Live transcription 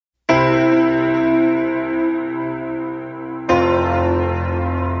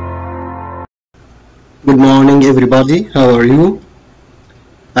Good morning everybody. How are you?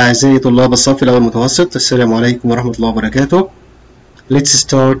 أعزائي طلاب الصف الأول متوسط، السلام عليكم ورحمة الله وبركاته. Let's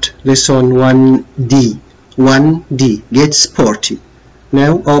start lesson 1D. 1D. Get sporty.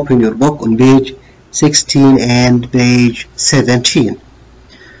 Now open your book on page 16 and page 17.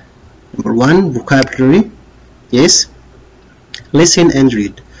 Number 1. Vocabulary. Yes. Listen and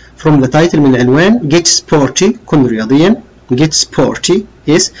read. From the title من العنوان Get sporty. كن رياضيا. Get sporty.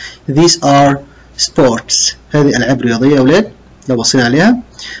 Yes. These are sports. هذه ألعاب رياضية يا أولاد لو بصينا عليها: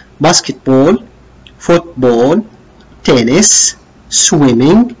 basketball, football, tennis,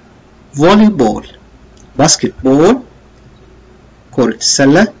 swimming, volleyball. basketball كرة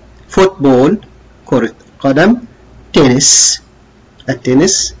السلة، football كرة القدم،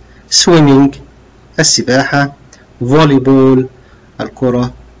 التنس، swimming السباحة، volleyball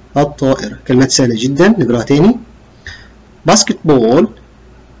الكرة الطائرة. كلمات سهلة جدا نقراها تاني: basketball,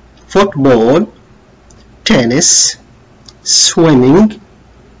 football, tennis, swimming,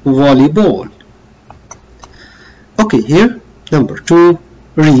 volleyball. Okay, here number 2,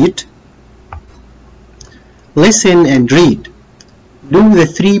 read. Listen and read. Do the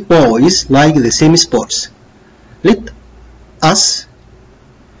three boys like the same sports? Let us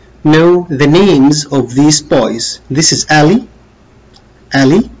know the names of these boys. This is Ali,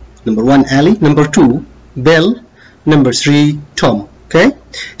 number 1 Ali, number 2 Bill, number 3 Tom. Okay,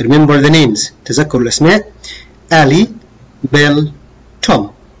 remember the names. تذكروا الأسماء: Ali, Bill,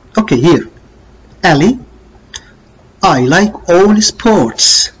 Tom. Okay, here Ali: I like all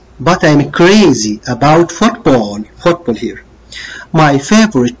sports, but I'm crazy about football. Football here. My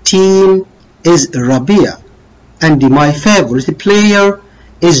favorite team is Rabia, and my favorite player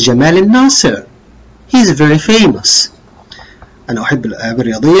is Jamal Nasser. He's very famous. أنا أحب الألعاب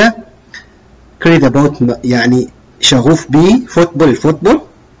الرياضية. crazy about يعني شغوف بيه. الفوتبول.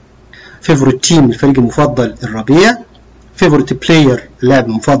 favorite team الفريق المفضل الربيع. favorite player اللاعب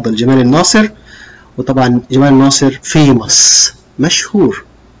المفضل جمال الناصر. وطبعا جمال الناصر famous مشهور.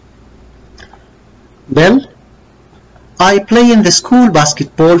 Bill: I play in the school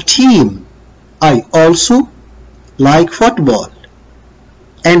basketball team. I also like football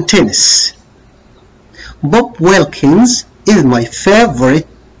and tennis. Bob Wilkins is my favorite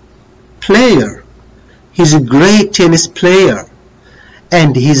player. He's a great tennis player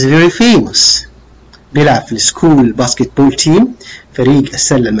and he's very famous. بيلعب في السكول باسكتبول تيم، فريق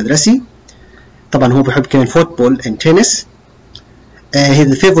السلة المدرسي. طبعا هو بيحب كمان فوتبول and tennis.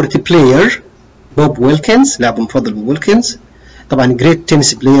 His favorite player بوب ويلكنز، لاعب المفضل بوب ويلكنز. طبعا great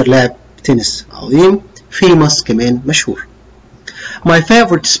tennis player، لاعب تنس عظيم. famous كمان مشهور. My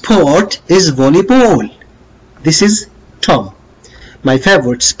favorite sport is volleyball. This is Tom. My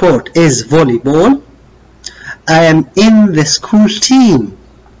favorite sport is volleyball. I am in the school team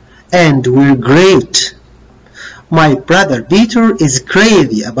and we're great. My brother Peter is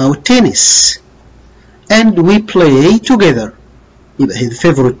crazy about tennis and we play together. يبقى his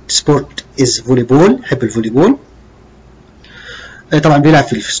favorite sport is volleyball. يحب الفوليبول. طبعا بيلعب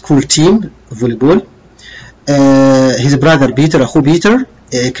في السكول تيم فوليبول. his brother Peter أخوه بيتر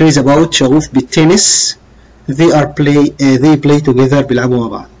crazy about شغوف بالتنس. they play together بيلعبوا مع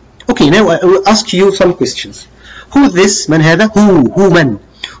بعض. Okay, now I will ask you some questions. Who this؟ من هذا؟ who من؟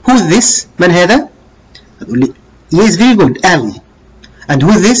 Who this؟ من هذا؟ هتقول لي yes, very good, Ali. And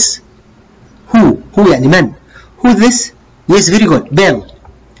who this؟ who يعني من؟ Who this؟ yes, very good, Bill.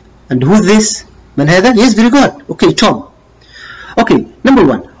 And who this؟ من هذا؟ yes, very good. Okay, Tom. Okay, number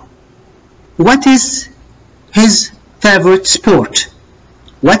 1. What is his favorite sport?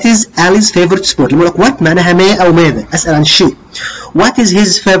 What is Ali's favorite sport؟ لما أقول لك what معناها ما أو ماذا، أسأل عن الشيء. What is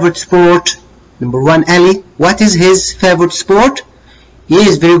his favorite sport؟ Number 1 Ali. What is his favorite sport?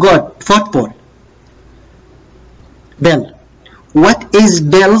 Yes, very good, football. Bill: what is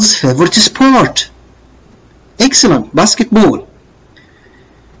Bill's favorite sport? Excellent, basketball.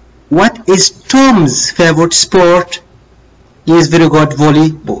 What is Tom's favorite sport? Yes, very good,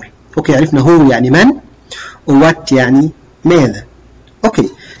 volleyball. Okay, عرفنا هو يعني من و what يعني ماذا. Okay,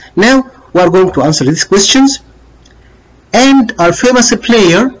 now we are going to answer these questions. And our famous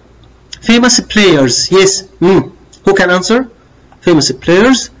players, yes. Who can answer? Famous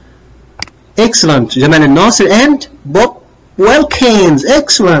players. Excellent, Jamal Nasser and Bob Wilkins.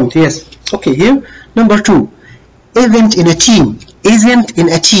 Excellent, yes. Okay, here number 2. Isn't in a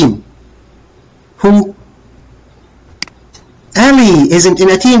team. Who? Ali isn't in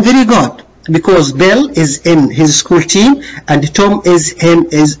a team. Very good, because Bill is in his school team and Tom is in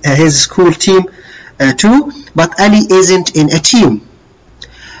his school team too, but Ali isn't in a team.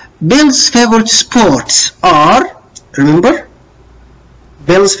 Bill's favorite sports are, remember,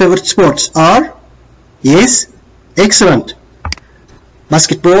 Bill's favorite sports are Yes, excellent.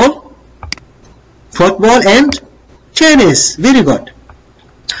 Basketball, football, and tennis. Very good.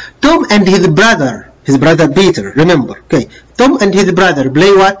 Tom and his brother Peter, remember. Okay, Tom and his brother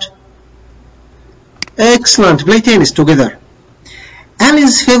play what? Excellent, play tennis together.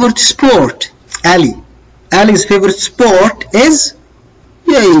 Ali's favorite sport. Ali's favorite sport is,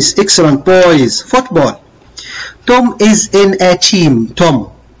 yes, excellent boys, football. Tom is in a team.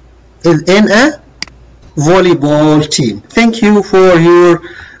 Tom is in a volleyball team. Thank you for your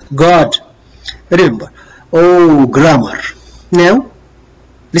God. Remember. Oh, grammar. Now,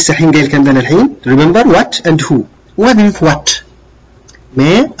 لسه الحين جاي الكلام ده الحين. Remember what and who. What means what?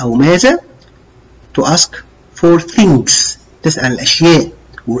 ما أو ماذا. To ask for things. تسأل الأشياء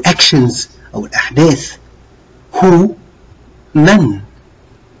or actions أو الأحداث. Who من.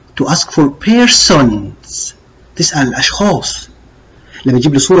 To ask for persons. تسأل الأشخاص. لما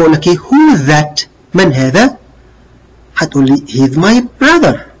تجيب لي صورة أقول لك إيه who is that؟ من هذا؟ هتقول لي he's my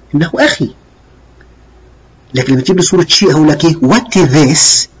brother. إنه أخي. لكن لما تجيب لي صورة شيء هقول لك إيه what is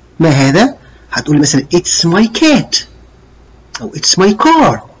this؟ ما هذا؟ هتقول لي مثلا it's my cat أو it's my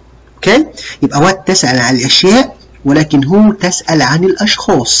car. أوكي؟ يبقى what تسأل عن الأشياء ولكن who تسأل عن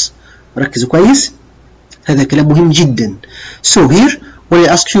الأشخاص. ركزوا كويس. هذا كلام مهم جدا. So here when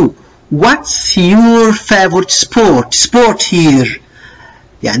I ask you what's your favorite sport? Sport here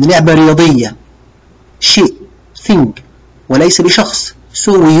يعني لعبة رياضية. شيء thing وليس بشخص.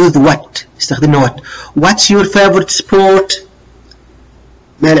 So we use what. استخدمنا what. What's your favorite sport?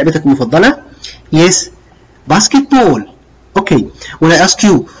 ما لعبتك المفضلة؟ Yes, basketball. Okay. When I ask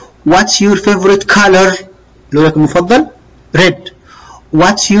you what's your favorite color? لونك المفضل؟ red.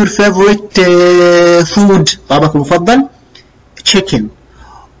 What's your favorite food? طعامك المفضل؟ chicken.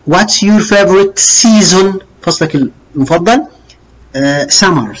 What's your favorite season? فصلك المفضل؟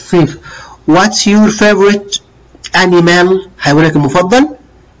 summer. صيف. What's your favorite animal? حيوانك المفضل؟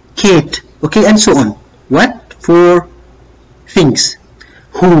 cat. Okay, and so on. What for things?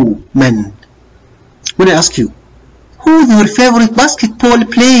 Who من. When I ask you who's your favorite basketball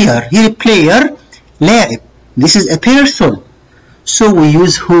player? Here player لاعب. This is a person. So we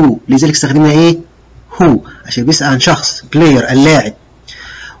use who. لذلك استخدمنا ايه؟ who عشان بيسأل عن شخص. player اللاعب.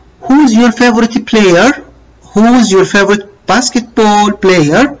 Who's your favorite player? Who's your favorite basketball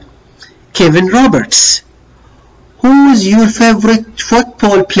player? Kevin Roberts. Who's your favorite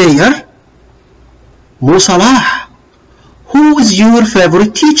football player? Mo Salah. Who's your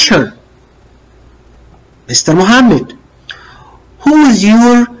favorite teacher? Mr. Muhammad. Who's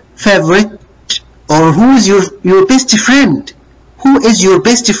your favorite or who's your best friend? Who is your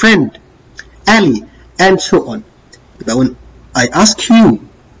best friend? Ali, and so on. But when I ask you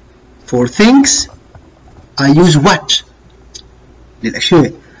for things, I use what?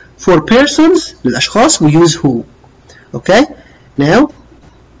 للأشياء. For persons, للأشخاص, we use who. Okay? Now,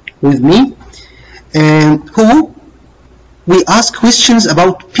 with me, and who, we ask questions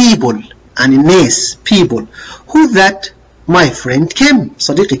about people and الناس, people. Who that? My friend Kim,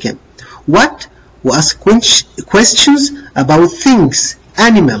 صديقي Kim. What? We ask questions about things,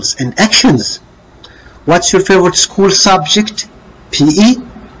 animals, and actions. What's your favorite school subject? PE.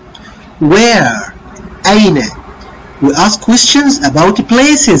 Where? أين? We ask questions about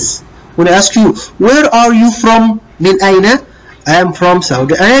places. When I ask you, where are you from? من أين? I am from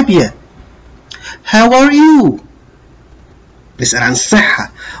Saudi Arabia. How are you? نسأل عن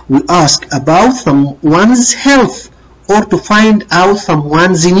الصحة. We ask about someone's health or to find out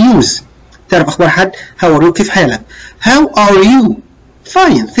someone's news. تعرف أخبار حد. How are you? كيف حالك? How are you?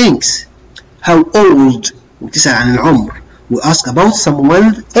 Fine, thanks. How old? وتسأل عن العمر. We ask about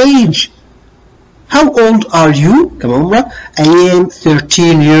someone's age. How old are you? كم عمرك؟ I am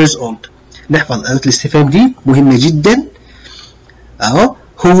 13 years old. نحفظ أداة الاستفهام دي مهمة جدا. أهو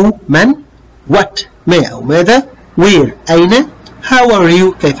who من what ما أو ماذا where أين how are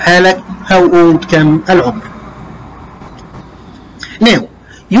you كيف حالك how old كم العمر. Now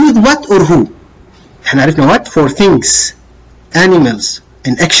use what or who. احنا عرفنا what for things animals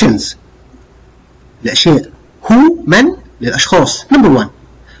and actions الأشياء. who من للأشخاص. Number 1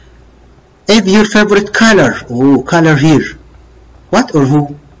 is your favorite color. Oh, color here. What or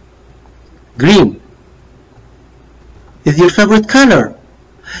who? Green. Is your favorite color?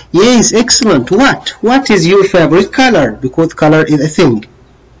 Yes, excellent. What? What is your favorite color? Because color is a thing.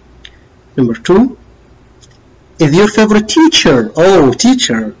 Number 2 is your favorite teacher. Oh,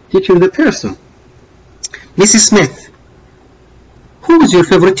 teacher. Teacher the person. Mrs. Smith. Who is your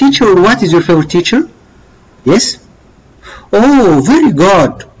favorite teacher or what is your favorite teacher? Yes? Oh, very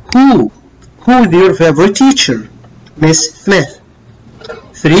good. Who? Who is your favorite teacher? Miss Smith.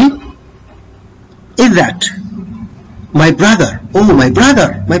 3 is that? My brother. Oh, my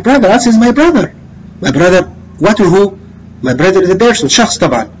brother. My brother. That is my brother. My brother. What or who? My brother is a person. شخص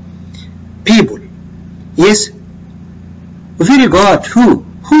طبعا. People. Yes. Very good. Who?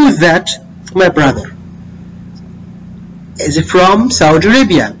 Who is that? My brother. Is from Saudi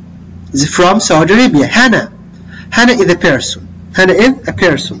Arabia. Is from Saudi Arabia. Hannah. Hannah is a person. Hannah is a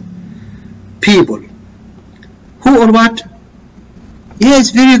person. People. Who or what?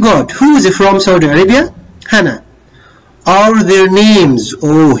 Yes, very good. Who is from Saudi Arabia? Hannah. Are their names?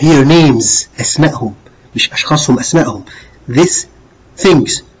 Oh, here names. أسمائهم. مش أشخاصهم أسمائهم. This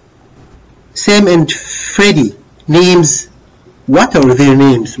things. Sam and Freddie. Names. What are their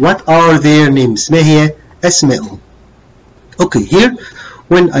names? What are their names? ما هي أسمائهم? Okay, here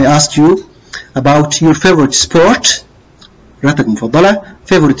when I ask you about your favorite sport, رياضتك المفضلة,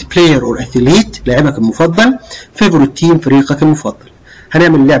 favorite player or athlete, لاعبك المفضل, favorite team, فريقك المفضل.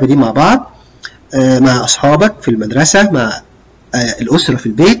 هنعمل اللعبة دي مع بعض مع أصحابك في المدرسة, مع الأسرة في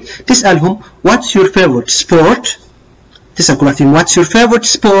البيت. تسألهم what's your favorite sport. تسأل كل واحد what's your favorite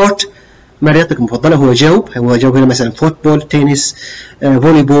sport. ما رياضتك المفضلة. هو جاوب هنا مثلا football, tennis,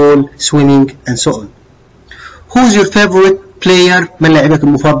 volleyball, swimming and so on. Who's your favorite player. من لاعبك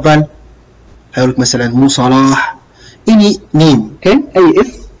المفضل. هيقولك مثلا مو صلاح. any name. okay. أي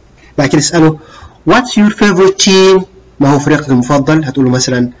اسم. بعد كده اسأله what's your favorite team. ما هو فريقك المفضل. هتقول له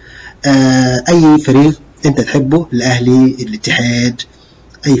مثلا أي فريق أنت تحبه. الأهلي, الاتحاد,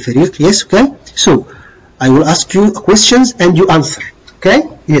 أي فريق. yes. okay. So I will ask you questions and you answer. okay.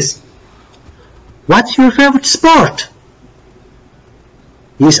 yes. What's your favorite sport?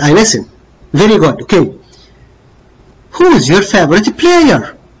 Yes, I listen. Very good. Okay. Who is your favorite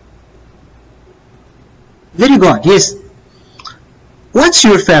player? Very good. Yes. What's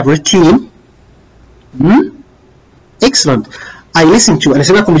your favorite team? Excellent. I listen to. أنا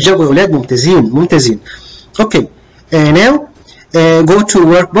سمعكم بتجاوبوا يا أولاد. ممتازين. Okay. Now go to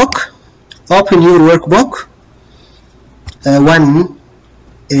workbook. Open your workbook.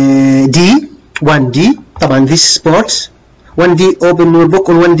 1D. طبعا this sports. 1D. Open your book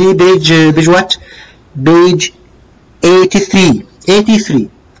on 1D page what? Page 83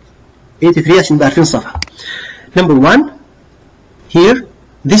 عشان نبقى عارفين الصفحة. Number 1 here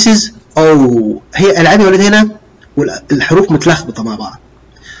this is هي العادة ولد هنا والحروف متلخبطة مع بعض.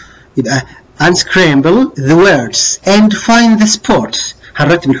 يبقى unscramble the words and find the sports.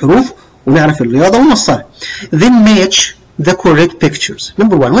 هنرتب الحروف ونعرف الرياضة ونوصلها. Then match the correct pictures.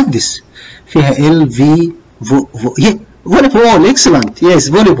 Number 1 what this؟ فيها yeah, volleyball. Excellent. Yes,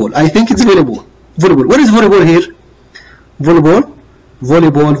 volleyball. I think it's volleyball. What is volleyball here? Volleyball.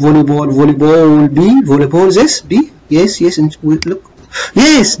 B. Volleyball. This B. Yes. And look.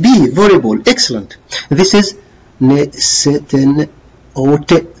 Yes, B. Volleyball. Excellent. This is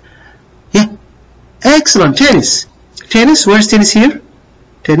yeah. Excellent. Tennis. Where's tennis here?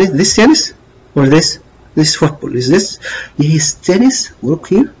 This tennis or this? This football. Is this? Yes, tennis. Look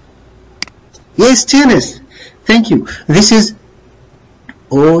here. Yes, tennis. Thank you. This is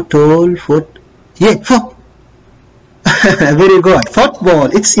tall foot. Yeah, foot. Very good. Football.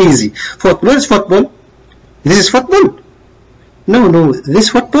 It's easy. Football. What is football? This is football? No. This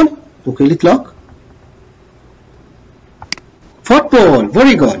football? Okay, let's look. Football.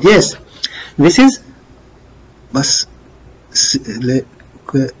 Very good. Yes. This is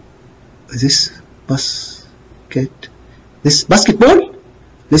This basketball?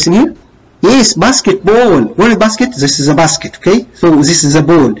 Listen here. Yes, basketball. What is basket? This is a basket. Okay. So this is a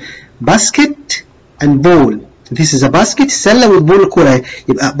ball. Basket and ball. This is a basket. سلة والبول كرة.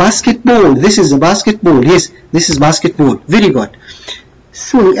 يبقى basketball. This is a basketball. Yes, this is basketball. Very good.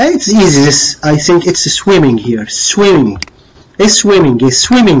 Swimming. It's easy. This I think it's swimming here. Swimming. Yes,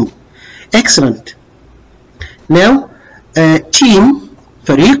 swimming. Excellent. Now team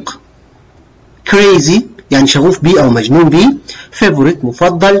فريق. Crazy يعني شغوف بيه أو مجنون بيه. Favorite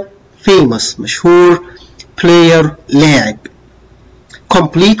مفضل. Famous مشهور. Player لاعب.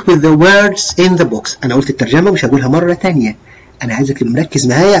 Complete with the words in the box. أنا قلت الترجمة مش هقولها مرة تانية. أنا عايزك تبقى مركز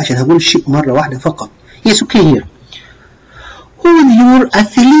معايا عشان هقول الشيء مرة واحدة فقط. Yes, okay here. Who is your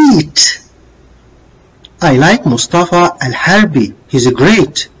athlete? I like Mustafa Al-Harbi. He's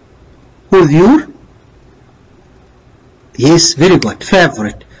great. Who is your? Yes, very good.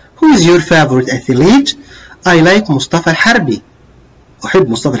 Favorite. Who is your favorite athlete? I like Mustafa Al-Harbi. أحب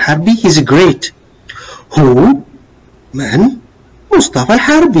مصطفى الحربي. He's great. Who? من؟ مصطفى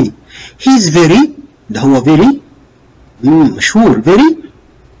الحربي. He's very. ده هو very. مشهور. Very.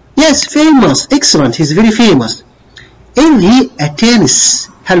 Yes, famous. Excellent. He's very famous. Is he a tennis?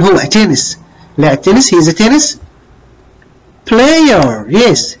 هل هو a tennis؟ لاعب تنس. He is a tennis player.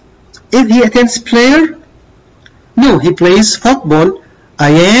 Yes. Is he a tennis player? No, he plays football.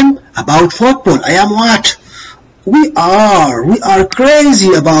 I am about football. I am what? We are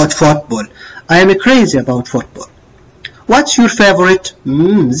crazy about football. I am crazy about football. What's your favorite?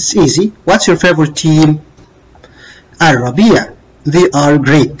 This is easy. What's your favorite team? Al-Rabi'a. They are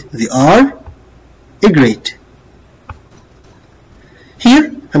great. They are great.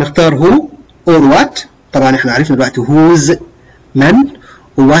 Here هنختار who or what. طبعا احنا عرفنا دلوقتي whose من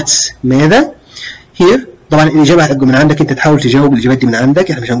وwhat's ماذا. Here طبعا الإجابة هتبقى من عندك، أنت تحاول تجاوب الإجابات دي من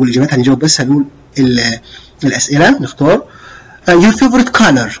عندك. احنا مش هنقول الإجابات، هنجاوب بس هنقول الأسئلة. نختار your favorite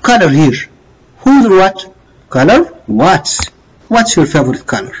color here. Who's what? Color. What's your favorite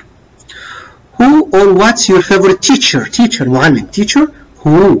color? Who or what's your favorite teacher معلم. Teacher.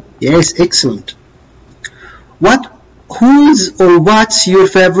 Who. Yes, excellent. Whose or what's your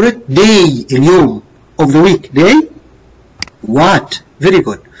favorite day اليوم of the week. Day. What. Very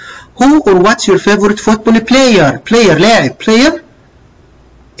good. Who or what's your favorite football player لاعب. Player.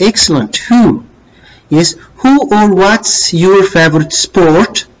 Excellent. Who. Yes. Who or what's your favorite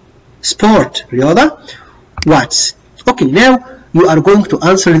sport رياضة. What's. Okay, now you are going to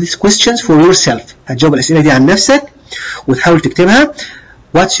answer these questions for yourself. هتجاوب الأسئلة دي عن نفسك وتحاول تكتبها.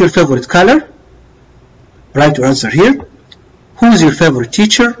 What's your favorite color? Write your answer here. Who's your favorite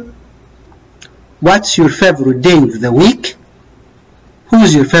teacher? What's your favorite day of the week?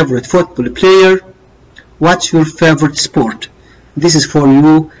 Who's your favorite football player? What's your favorite sport? This is for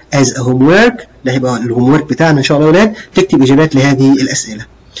you as a homework. ده هيبقى الهومورك بتاعنا إن شاء الله يا ولاد. تكتب إجابات لهذه الأسئلة.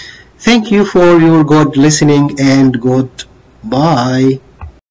 Thank you for your good listening and goodbye.